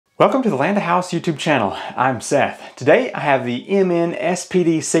Welcome to the Land House YouTube channel. I'm Seth. Today I have the MN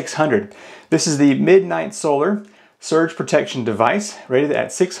SPD 600. This is the Midnite solar surge protection device rated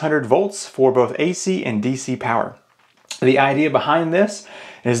at 600 volts for both AC and DC power. The idea behind this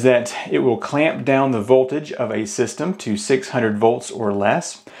is that it will clamp down the voltage of a system to 600 volts or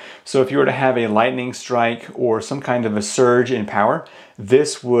less. So if you were to have a lightning strike or some kind of a surge in power,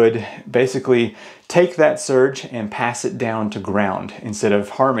 this would basically take that surge and pass it down to ground instead of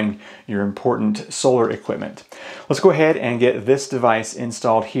harming your important solar equipment. Let's go ahead and get this device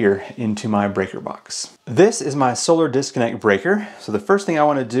installed here into my breaker box. This is my solar disconnect breaker. So the first thing I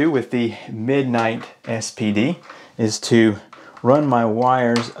want to do with the Midnite SPD is to run my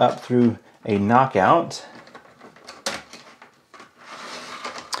wires up through a knockout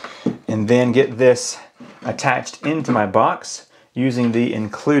and then get this attached into my box using the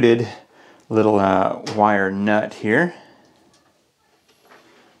included little wire nut here.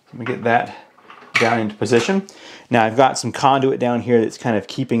 Let me get that down into position. Now I've got some conduit down here that's kind of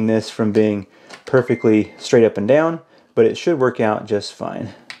keeping this from being perfectly straight up and down, but it should work out just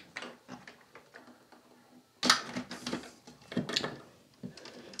fine.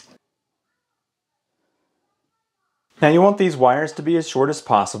 Now you want these wires to be as short as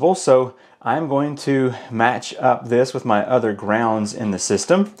possible, so I'm going to match up this with my other grounds in the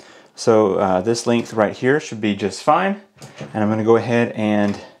system. So this length right here should be just fine. And I'm going to go ahead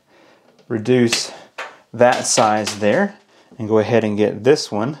and reduce that size there and go ahead and get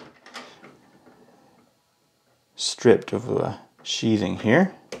this one stripped of the sheathing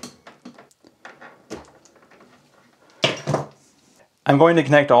here. I'm going to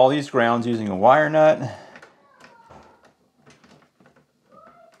connect all these grounds using a wire nut.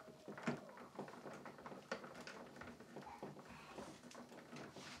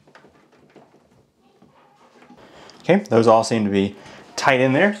 Okay, those all seem to be tight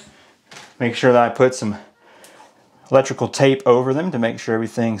in there. Make sure that I put some electrical tape over them to make sure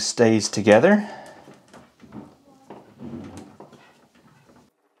everything stays together.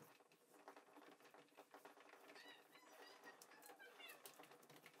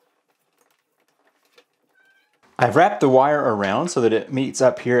 I've wrapped the wire around so that it meets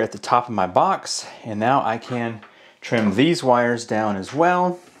up here at the top of my box, and now I can trim these wires down as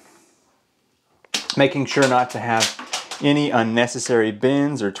well, making sure not to have any unnecessary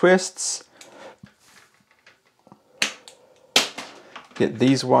bends or twists. Get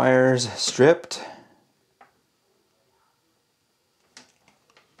these wires stripped.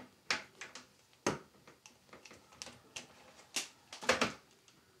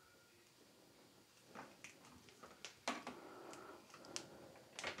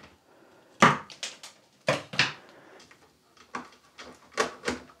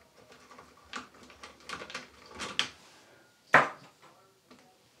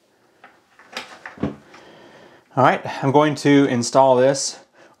 Alright, I'm going to install this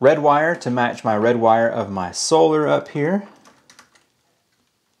red wire to match my red wire of my solar up here.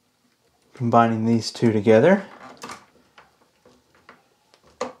 Combining these two together.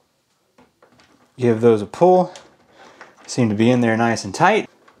 Give those a pull. Seem to be in there nice and tight.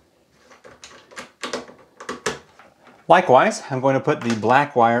 Likewise, I'm going to put the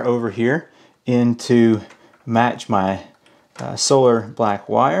black wire over here in to match my solar black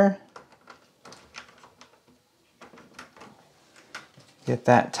wire. Get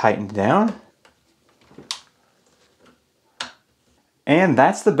that tightened down. And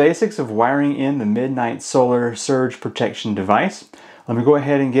that's the basics of wiring in the Midnite solar surge protection device. Let me go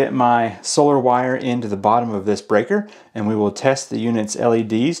ahead and get my solar wire into the bottom of this breaker, and we will test the unit's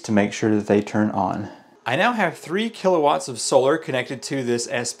LEDs to make sure that they turn on. I now have 3 kilowatts of solar connected to this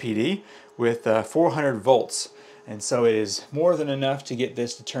SPD with 400 volts. And so it is more than enough to get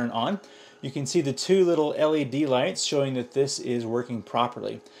this to turn on. You can see the 2 little LED lights showing that this is working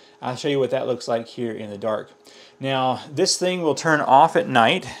properly. I'll show you what that looks like here in the dark. Now this thing will turn off at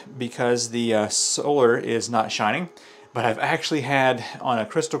night because the solar is not shining, but I've actually had on a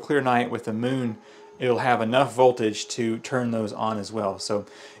crystal clear night with the moon, it'll have enough voltage to turn those on as well. So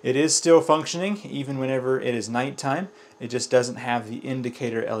it is still functioning even whenever it is nighttime. It just doesn't have the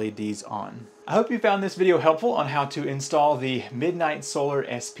indicator LEDs on. I hope you found this video helpful on how to install the Midnite Solar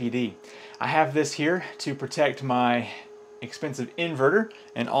SPD. I have this here to protect my expensive inverter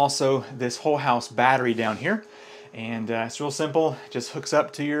and also this whole house battery down here. And it's real simple, just hooks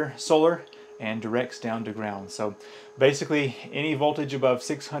up to your solar and directs down to ground. So basically any voltage above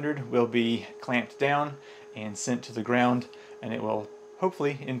 600 will be clamped down and sent to the ground, and it will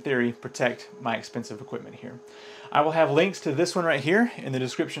hopefully, in theory, protect my expensive equipment here. I will have links to this one right here in the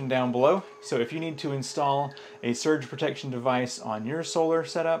description down below. So if you need to install a surge protection device on your solar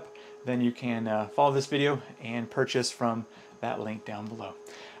setup, then you can follow this video and purchase from that link down below.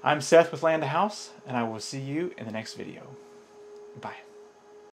 I'm Seth with Land to House, and I will see you in the next video. Bye.